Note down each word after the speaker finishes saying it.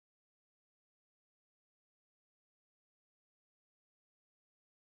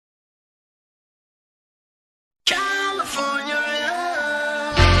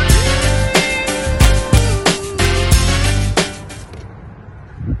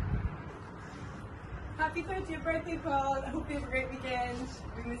Happy 30th birthday, Paul. I hope you have a great weekend.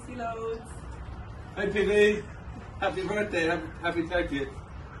 We miss you loads. Hi PV, happy birthday, happy 30th.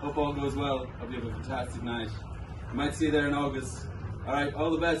 Hope all goes well. Hope you have a fantastic night. I might see you there in August. Alright,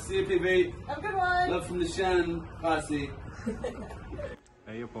 all the best. See you PV. Have a good one. Love from the Shan Posse.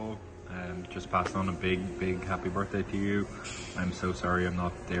 Hey Paul, just passing on a big happy birthday to you. I'm so sorry I'm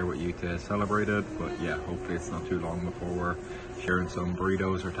not there with you to celebrate it, but yeah, hopefully it's not too long before we're sharing some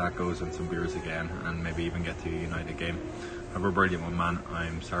burritos or tacos and some beers again, and maybe even get to a United game. Have a brilliant one, man.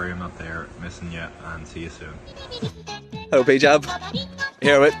 I'm sorry I'm not there, missing you, and see you soon. Hello PJAB,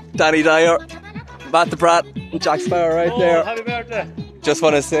 here with Danny Dyer, Matt the Pratt, and Jack Sparrow right there. Happy birthday! Just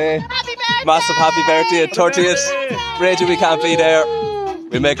want to say Happy birthday! massive happy birthday at 30th. Rachel, we can't be there.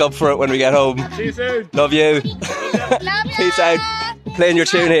 We'll make up for it when we get home. See you soon! Love you. Love you. Peace out. Playing your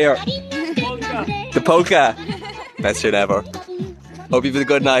tune here. Polka. The polka. Best tune ever. Hope you've had a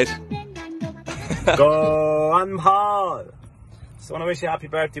good night. Go on, Paul! Just want to wish you a happy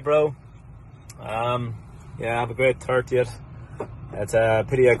birthday, bro. Yeah, have a great 30th. It's a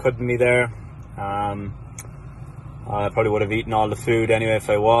pity I couldn't be there. I probably would have eaten all the food anyway if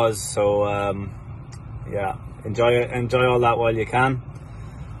I was. So yeah, enjoy all that while you can.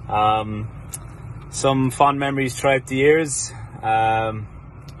 Some fond memories throughout the years.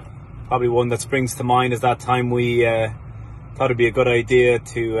 Probably one that springs to mind is that time we thought it'd be a good idea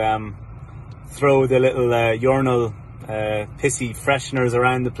to throw the little urinal pissy fresheners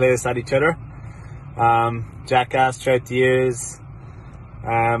around the place at each other. Jackass throughout the years.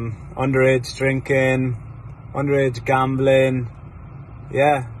 Underage drinking, underage gambling.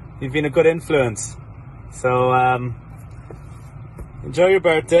 Yeah, you've been a good influence. So enjoy your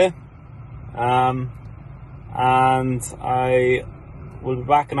birthday. And I will be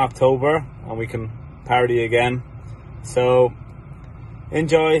back in October and we can party again. So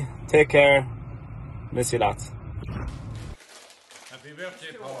enjoy, take care, miss you lots. Happy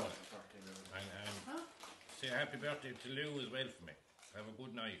birthday, Paul. And say happy birthday to Lou as well for me. Have a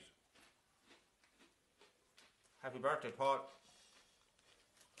good night. Happy birthday, Paul.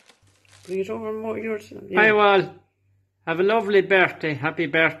 Bring it over more yours. Hi, Wal. Have a lovely birthday. Happy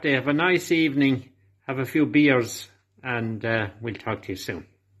birthday. Have a nice evening. Have a few beers. And we'll talk to you soon.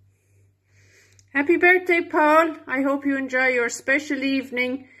 Happy birthday, Paul. I hope you enjoy your special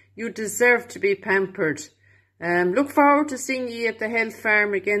evening. You deserve to be pampered. Look forward to seeing you at the health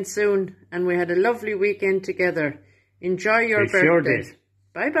farm again soon. And we had a lovely weekend together. Enjoy your birthday. Sure did.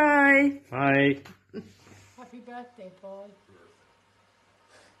 Bye-bye. Bye. Happy birthday, Paul.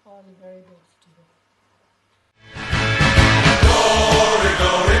 All the very best to you.